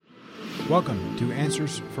Welcome to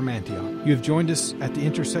Answers from Antioch. You have joined us at the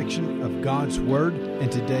intersection of God's Word and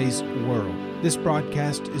today's world. This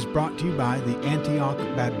broadcast is brought to you by the Antioch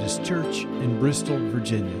Baptist Church in Bristol,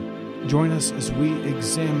 Virginia. Join us as we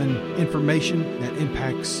examine information that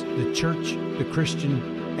impacts the church, the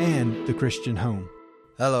Christian, and the Christian home.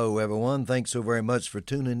 Hello, everyone. Thanks so very much for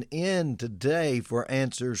tuning in today for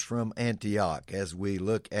Answers from Antioch as we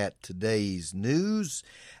look at today's news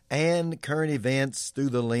and current events through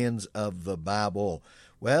the lens of the Bible.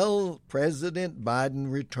 Well, President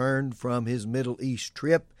Biden returned from his Middle East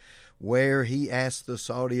trip where he asked the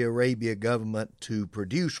Saudi Arabia government to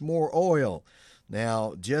produce more oil.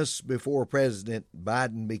 Now, just before President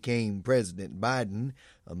Biden became President Biden,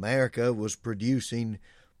 America was producing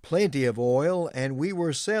plenty of oil, and we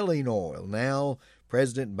were selling oil. Now,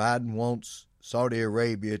 President Biden wants Saudi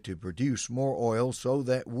Arabia to produce more oil so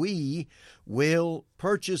that we will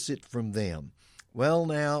purchase it from them. Well,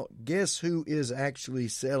 now, guess who is actually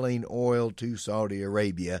selling oil to Saudi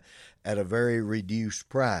Arabia at a very reduced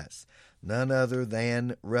price? None other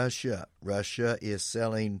than Russia. Russia is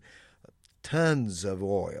selling tons of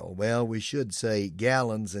oil. Well, we should say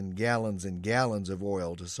gallons and gallons and gallons of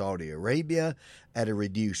oil to Saudi Arabia at a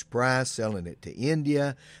reduced price, selling it to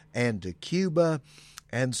India and to Cuba.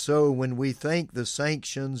 And so when we think the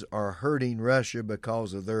sanctions are hurting Russia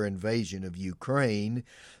because of their invasion of Ukraine,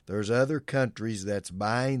 there's other countries that's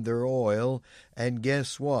buying their oil. And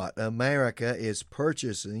guess what? America is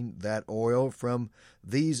purchasing that oil from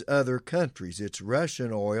these other countries. It's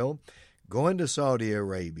Russian oil going to Saudi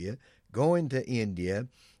Arabia, going to India,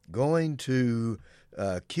 going to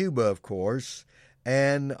Cuba, of course,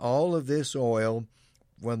 and all of this oil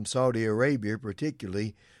from Saudi Arabia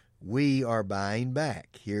particularly, we are buying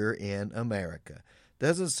back here in America.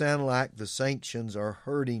 Doesn't sound like the sanctions are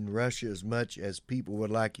hurting Russia as much as people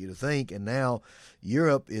would like you to think, and now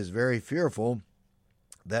Europe is very fearful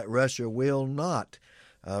that Russia will not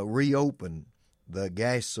reopen the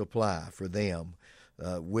gas supply for them,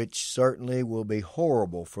 which certainly will be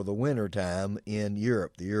horrible for the wintertime in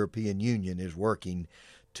Europe. The European Union is working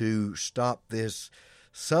to stop this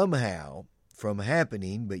somehow from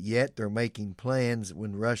happening, but yet they're making plans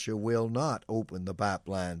when Russia will not open the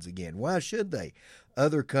pipelines again. Why should they?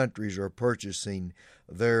 Other countries are purchasing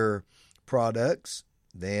their products.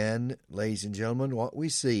 Then, ladies and gentlemen, what we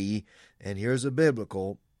see, and here's a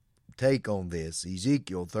biblical take on this,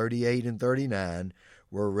 Ezekiel 38 and 39,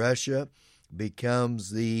 where Russia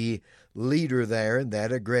becomes the leader there in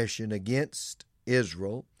that aggression against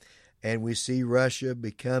Israel. And we see Russia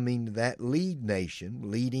becoming that lead nation,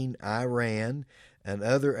 leading Iran and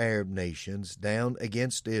other Arab nations down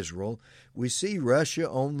against Israel. We see Russia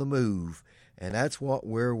on the move, and that's what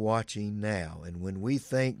we're watching now. And when we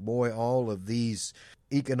think, boy, all of these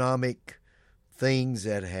economic things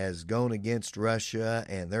that has gone against Russia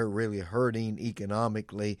and they're really hurting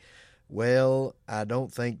economically, well, I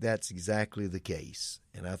don't think that's exactly the case.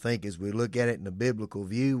 And I think as we look at it in a biblical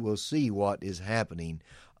view, we'll see what is happening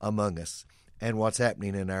among us and what's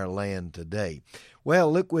happening in our land today.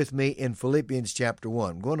 Well, look with me in Philippians chapter 1.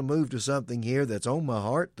 I'm going to move to something here that's on my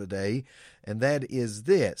heart today, and that is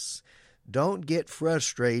this. Don't get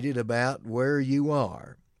frustrated about where you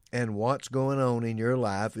are and what's going on in your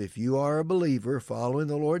life. If you are a believer following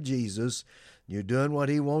the Lord Jesus, you're doing what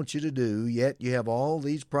He wants you to do, yet you have all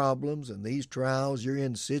these problems and these trials. You're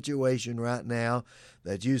in a situation right now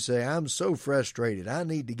that you say, I'm so frustrated, I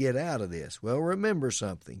need to get out of this. Well, remember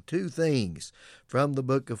something. Two things from the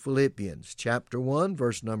book of Philippians, chapter 1,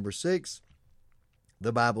 verse number 6.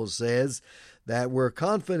 The Bible says that we're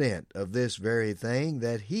confident of this very thing,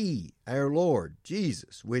 that He, our Lord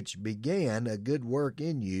Jesus, which began a good work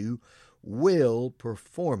in you, will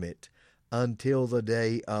perform it until the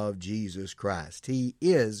day of Jesus Christ. He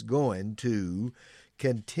is going to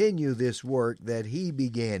continue this work that He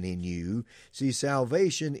began in you. See,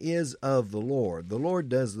 salvation is of the Lord. The Lord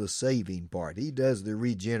does the saving part. He does the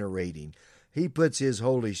regenerating. He puts His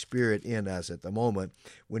Holy Spirit in us at the moment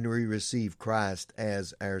when we receive Christ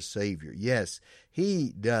as our Savior. Yes,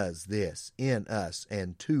 He does this in us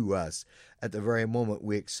and to us at the very moment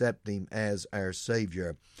we accept Him as our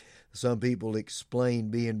Savior. Some people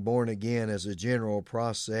explain being born again as a general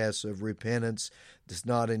process of repentance. It's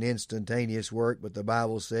not an instantaneous work, but the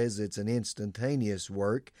Bible says it's an instantaneous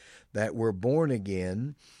work, that we're born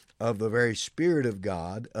again of the very Spirit of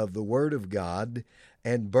God, of the Word of God,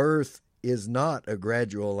 and birth is not a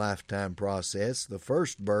gradual lifetime process. The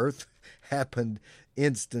first birth happened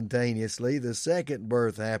instantaneously. The second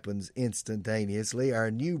birth happens instantaneously,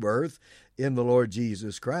 our new birth in the Lord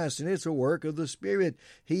Jesus Christ, and it's a work of the Spirit.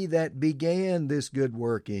 He that began this good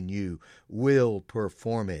work in you will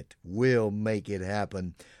perform it, will make it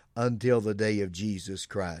happen until the day of Jesus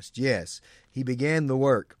Christ. Yes, He began the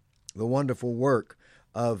work, the wonderful work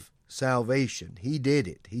of salvation. He did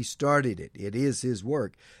it. He started it. It is His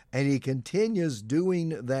work. And He continues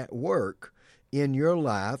doing that work in your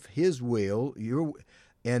life, His will,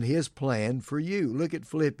 and His plan for you. Look at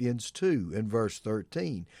Philippians 2 and verse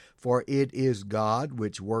 13. For it is God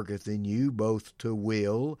which worketh in you both to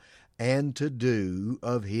will and to do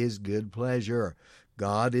of His good pleasure.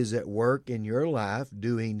 God is at work in your life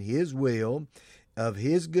doing His will, of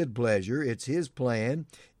His good pleasure. It's His plan,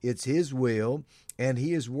 it's His will, and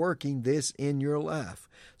He is working this in your life.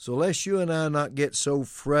 So lest you and I not get so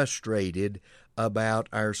frustrated about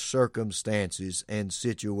our circumstances and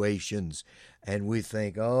situations, and we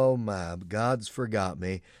think, oh my, God's forgot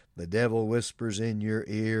me. The devil whispers in your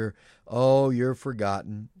ear, oh, you're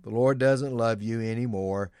forgotten. The Lord doesn't love you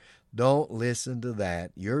anymore. Don't listen to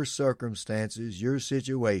that. Your circumstances, your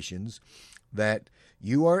situations that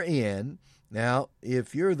you are in. Now,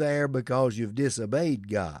 if you're there because you've disobeyed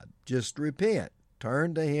God, just repent.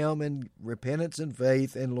 Turn to Him in repentance and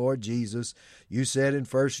faith in Lord Jesus. You said in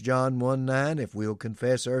 1 John 1:9, if we'll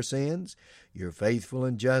confess our sins, you're faithful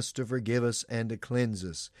and just to forgive us and to cleanse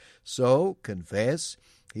us. So, confess,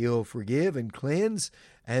 He'll forgive and cleanse,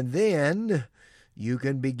 and then you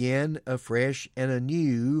can begin afresh and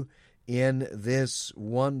anew in this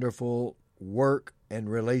wonderful work and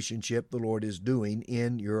relationship the Lord is doing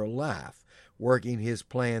in your life, working His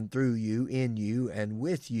plan through you, in you, and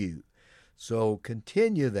with you. So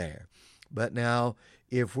continue there. But now,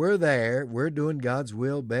 if we're there, we're doing God's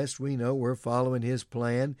will best we know, we're following His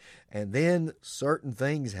plan, and then certain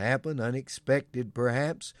things happen, unexpected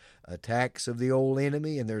perhaps, attacks of the old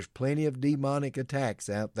enemy, and there's plenty of demonic attacks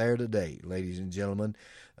out there today, ladies and gentlemen.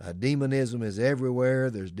 Demonism is everywhere.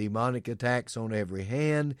 There's demonic attacks on every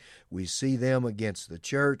hand. We see them against the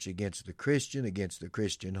church, against the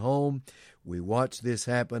Christian home. We watch this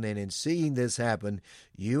happen, and in seeing this happen,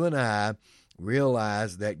 you and I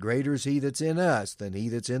realize that greater is He that's in us than he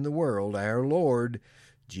that's in the world. Our Lord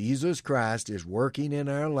Jesus Christ is working in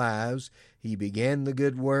our lives. He began the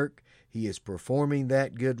good work. He is performing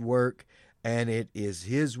that good work, and it is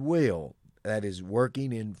His will that is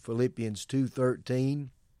working in Philippians 2:13,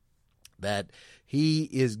 that He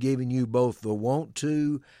is giving you both the want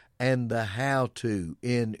to and the how to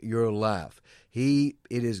in your life. It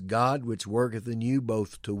is God which worketh in you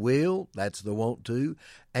both to will, that's the want to,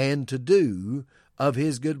 and to do of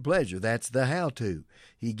His good pleasure, that's the how to.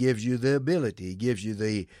 He gives you the ability. He gives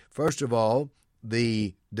you first of all,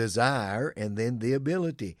 the desire, and then the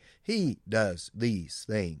ability. He does these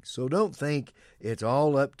things. So don't think it's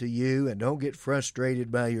all up to you, and don't get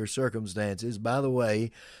frustrated by your circumstances. By the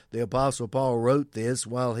way, the Apostle Paul wrote this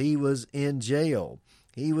while he was in jail.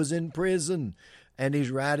 He was in prison, and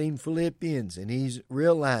he's writing Philippians, and he's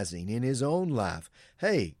realizing in his own life,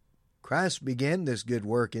 hey, Christ began this good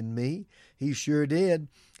work in me. He sure did.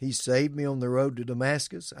 He saved me on the road to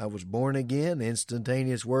Damascus. I was born again,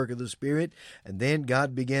 instantaneous work of the Spirit. And then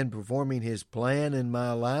God began performing His plan in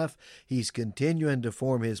my life. He's continuing to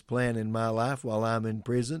form His plan in my life while I'm in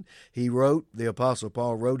prison. The Apostle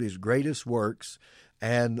Paul wrote his greatest works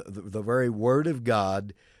and the very Word of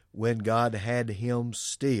God when God had him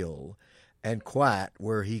still and quiet,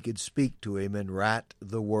 where he could speak to him and write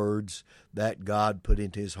the words that God put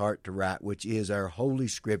into his heart to write, which is our Holy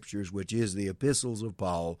Scriptures, which is the epistles of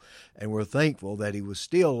Paul. And we're thankful that he was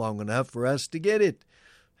still long enough for us to get it.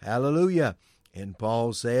 Hallelujah. And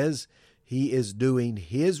Paul says he is doing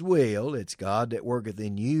His will. It's God that worketh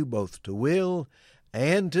in you both to will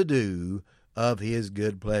and to do of His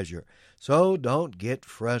good pleasure. So don't get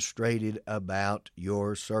frustrated about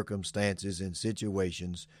your circumstances and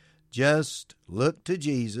situations. Just look to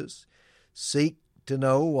Jesus, seek to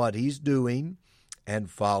know what He's doing, and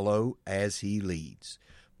follow as He leads.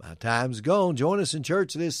 My time's gone. Join us in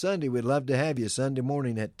church this Sunday. We'd love to have you Sunday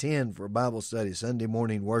morning at 10 for Bible study, Sunday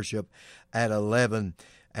morning worship at 11.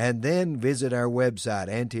 And then visit our website,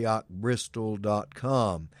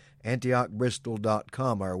 AntiochBristol.com.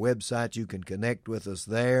 AntiochBristol.com, our website. You can connect with us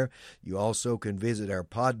there. You also can visit our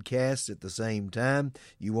podcast at the same time.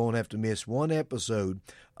 You won't have to miss one episode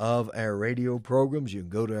of our radio programs. You can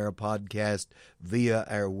go to our podcast via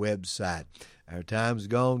our website. Our time's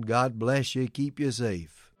gone. God bless you. Keep you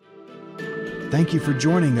safe. Thank you for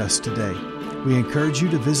joining us today. We encourage you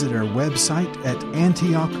to visit our website at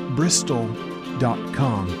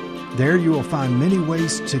antiochbristol.com. There you will find many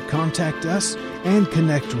ways to contact us and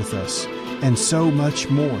connect with us, and so much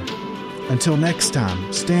more. Until next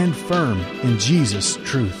time, stand firm in Jesus'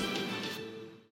 truth.